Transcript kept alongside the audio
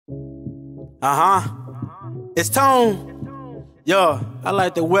It's Tone. Yo, I'd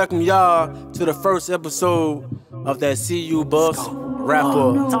like to welcome y'all to the first episode of that CU Bus Wrap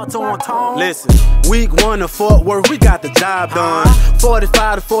Up. Talk to him, Tone. Listen, week 1 in Fort Worth, we got the job done.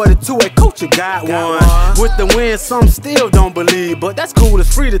 45-42, a coach, you got one. With the win, some still don't believe, but that's cool,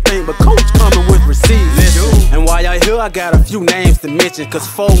 it's free to think, but coach coming with receipts. Listen, and while y'all here, I got a few names to mention, cause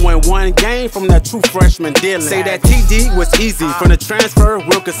 4 win 1 game from that true freshman Dylan. Say that TD was easy from the transfer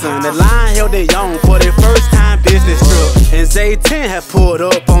Wilkinson. The line held their own for their first time business trip. And Zay 10 had pulled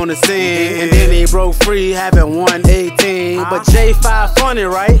up on the scene, and then he broke free having 118. But J5 funny,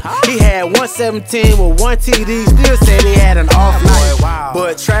 right? He had 117 with 1 TD, still said he had an off night.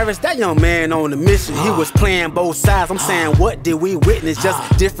 But Travis, that young man on the mission, he was playing both sides. I'm saying, what did we witness?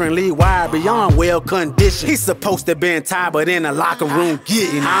 Just differently wired, beyond well conditioned. He's supposed to been tired, but in the locker room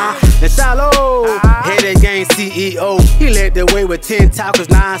getting And Shallow, headed game CEO, he led the way with 10 tackles,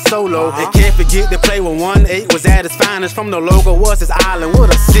 9 solo. And can't forget to play when 1-8 was at his finest. From the logo was his island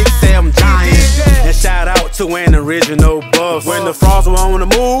with a 6-7 giant. And shout out to an original buff. When the frogs were on the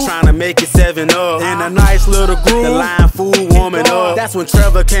move, trying to make it 7 up. In a nice little groove, the line fool warming up. That's when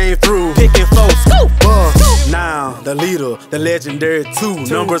Trevor came through, picking folks, scoop, Now, the leader, the legendary 2.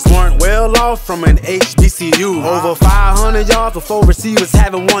 Numbers weren't well off from an HBCU. Over 500 yards before receivers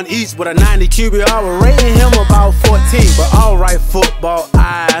having 1 each. With a 90 QBR, we're rating him about 14. But alright, football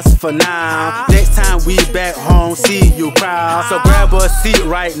eyes for now. Next time we back home, see you proud. So grab a seat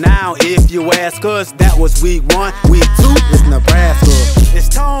right now if you ask us. That was week 1, week 2 is Nebraska. It's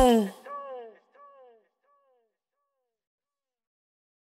Tone.